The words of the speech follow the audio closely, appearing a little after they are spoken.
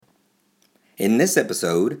In this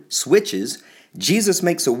episode, switches, Jesus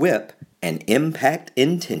makes a whip, and impact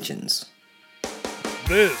intentions.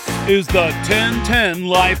 This is the 1010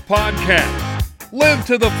 Life Podcast. Live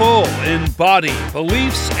to the full in body,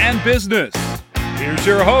 beliefs, and business. Here's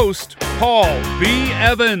your host, Paul B.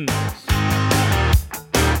 Evans.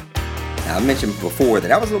 Now, I mentioned before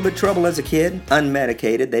that I was a little bit of trouble as a kid,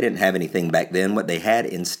 unmedicated. They didn't have anything back then. What they had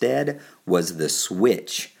instead was the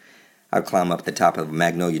switch. I'd climb up the top of a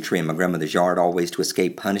magnolia tree in my grandmother's yard always to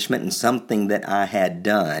escape punishment and something that I had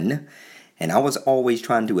done. And I was always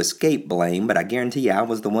trying to escape blame, but I guarantee you I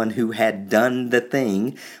was the one who had done the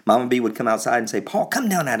thing. Mama B would come outside and say, "Paul, come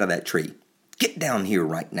down out of that tree. Get down here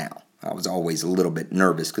right now." I was always a little bit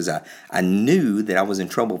nervous because I knew that I was in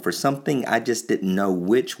trouble for something. I just didn't know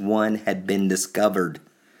which one had been discovered.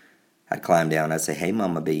 I'd climb down. I'd say, "Hey,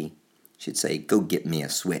 Mama B." She'd say, "Go get me a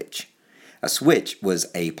switch." A switch was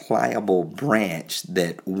a pliable branch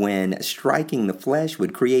that, when striking the flesh,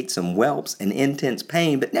 would create some whelps and intense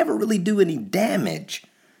pain, but never really do any damage,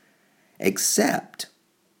 except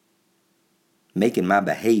making my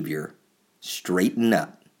behavior straighten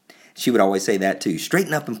up. She would always say that too,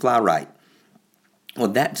 straighten up and fly right. Well,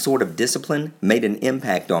 that sort of discipline made an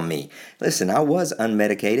impact on me. Listen, I was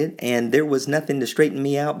unmedicated, and there was nothing to straighten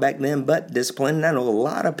me out back then but discipline. And I know a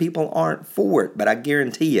lot of people aren't for it, but I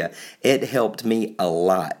guarantee you it helped me a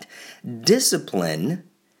lot. Discipline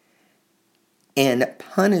and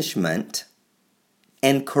punishment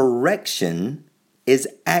and correction is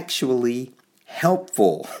actually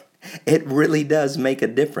helpful. It really does make a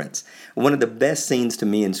difference. One of the best scenes to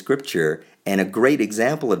me in Scripture and a great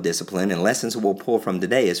example of discipline and lessons we'll pull from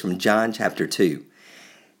today is from John chapter 2.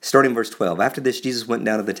 Starting verse 12. After this, Jesus went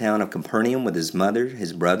down to the town of Capernaum with his mother,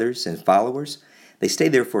 his brothers, and followers. They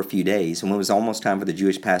stayed there for a few days, and when it was almost time for the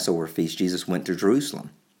Jewish Passover feast, Jesus went to Jerusalem.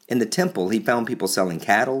 In the temple, he found people selling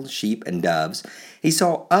cattle, sheep, and doves. He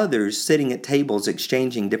saw others sitting at tables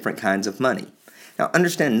exchanging different kinds of money. Now,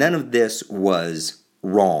 understand, none of this was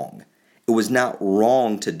wrong. It was not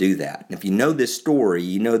wrong to do that. And if you know this story,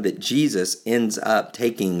 you know that Jesus ends up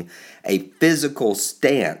taking a physical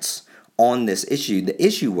stance on this issue. The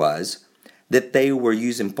issue was that they were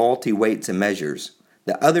using faulty weights and measures.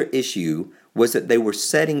 The other issue was that they were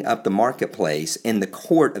setting up the marketplace in the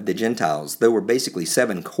court of the Gentiles. There were basically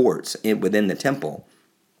 7 courts within the temple.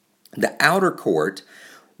 The outer court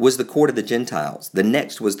was the court of the Gentiles. The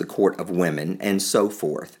next was the court of women, and so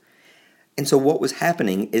forth. And so what was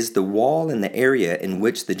happening is the wall in the area in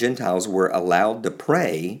which the Gentiles were allowed to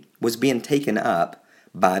pray was being taken up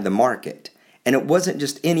by the market. And it wasn't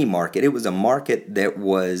just any market. It was a market that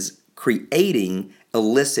was creating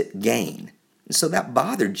illicit gain. And so that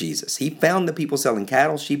bothered Jesus. He found the people selling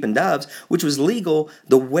cattle, sheep, and doves, which was legal.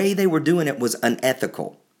 The way they were doing it was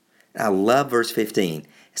unethical. And I love verse 15. It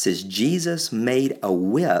says, Jesus made a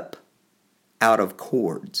whip out of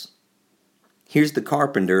cords. Here's the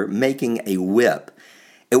carpenter making a whip.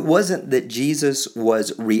 It wasn't that Jesus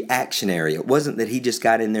was reactionary. It wasn't that he just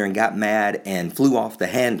got in there and got mad and flew off the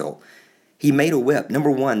handle. He made a whip. Number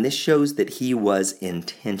one, this shows that he was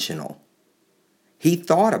intentional. He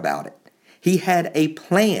thought about it. He had a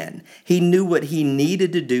plan. He knew what he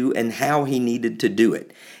needed to do and how he needed to do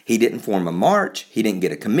it. He didn't form a march. He didn't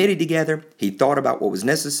get a committee together. He thought about what was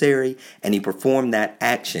necessary, and he performed that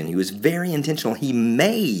action. He was very intentional. He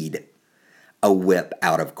made a whip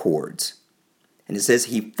out of cords. And it says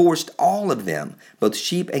he forced all of them, both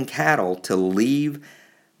sheep and cattle, to leave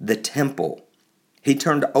the temple. He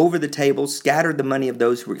turned over the tables, scattered the money of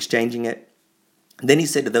those who were exchanging it. Then he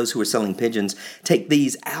said to those who were selling pigeons, "Take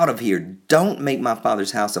these out of here. Don't make my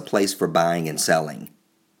Father's house a place for buying and selling."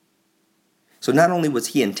 So not only was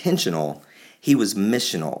he intentional, he was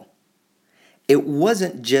missional. It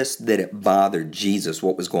wasn't just that it bothered Jesus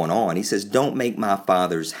what was going on. He says, "Don't make my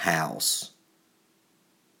Father's house.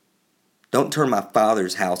 Don't turn my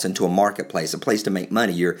Father's house into a marketplace, a place to make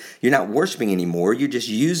money. You're not worshiping anymore. You're just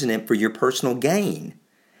using it for your personal gain."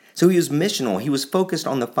 So he was missional. He was focused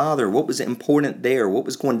on the Father, what was important there, what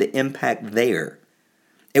was going to impact there.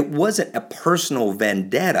 It wasn't a personal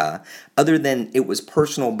vendetta other than it was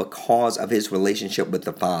personal because of his relationship with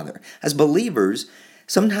the Father. As believers,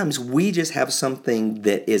 sometimes we just have something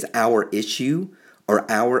that is our issue or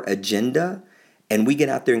our agenda, and we get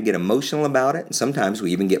out there and get emotional about it, and sometimes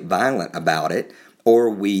we even get violent about it, or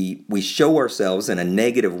we show ourselves in a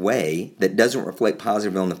negative way that doesn't reflect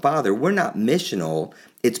positively on the Father. We're not missional,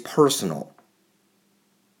 it's personal.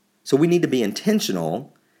 So we need to be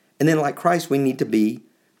intentional, and then like Christ, we need to be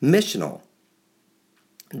missional.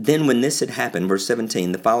 Then when this had happened, verse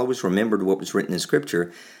 17, the followers remembered what was written in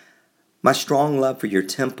Scripture, "My strong love for your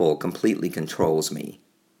temple completely controls me."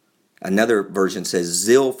 Another version says,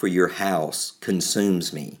 zeal for your house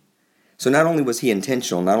consumes me. So not only was he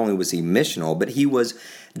intentional, not only was he missional, but he was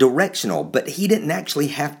directional. But he didn't actually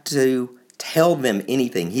have to tell them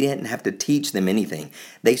anything. He didn't have to teach them anything.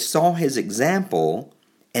 They saw his example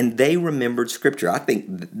and they remembered Scripture. I think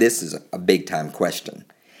this is a big time question.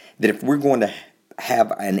 That if we're going to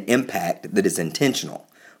have an impact that is intentional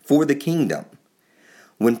for the kingdom,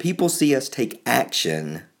 when people see us take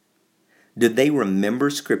action, did they remember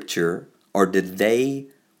Scripture, or did they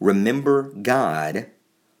remember God?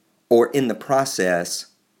 Or in the process,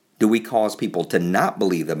 do we cause people to not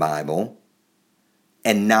believe the Bible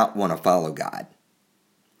and not want to follow God?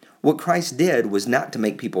 What Christ did was not to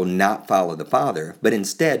make people not follow the Father, but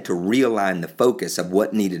instead to realign the focus of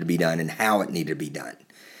what needed to be done and how it needed to be done.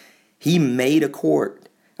 He made a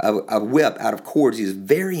whip out of cords. He was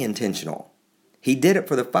very intentional. He did it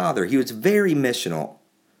for the Father. He was very missional.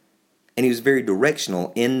 And he was very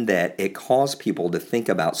directional in that it caused people to think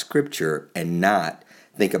about Scripture and not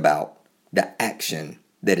think about the action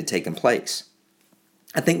that had taken place.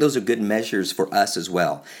 I think those are good measures for us as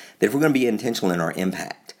well. That if we're going to be intentional in our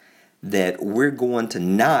impact, that we're going to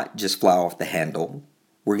not just fly off the handle.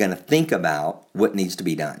 We're going to think about what needs to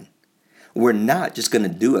be done. We're not just going to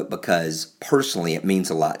do it because personally it means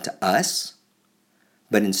a lot to us,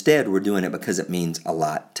 but instead we're doing it because it means a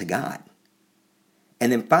lot to God.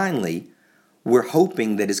 And then finally, we're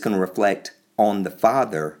hoping that it's going to reflect on the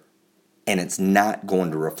Father and it's not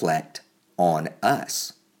going to reflect on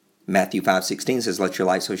us. Matthew 5:16 says, let your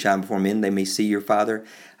light so shine before men, they may see your Father,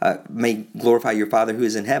 may glorify your Father who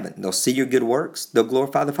is in heaven. They'll see your good works, they'll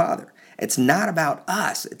glorify the Father. It's not about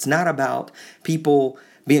us. It's not about people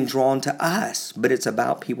being drawn to us, but it's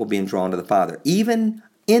about people being drawn to the Father. Even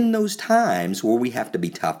in those times where we have to be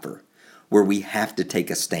tougher, where we have to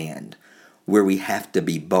take a stand, where we have to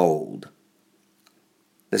be bold.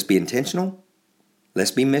 Let's be intentional,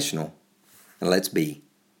 let's be missional, and let's be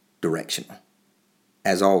directional.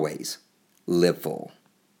 As always, live full.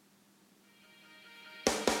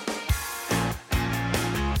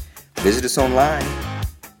 Visit us online,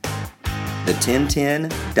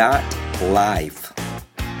 the1010.life.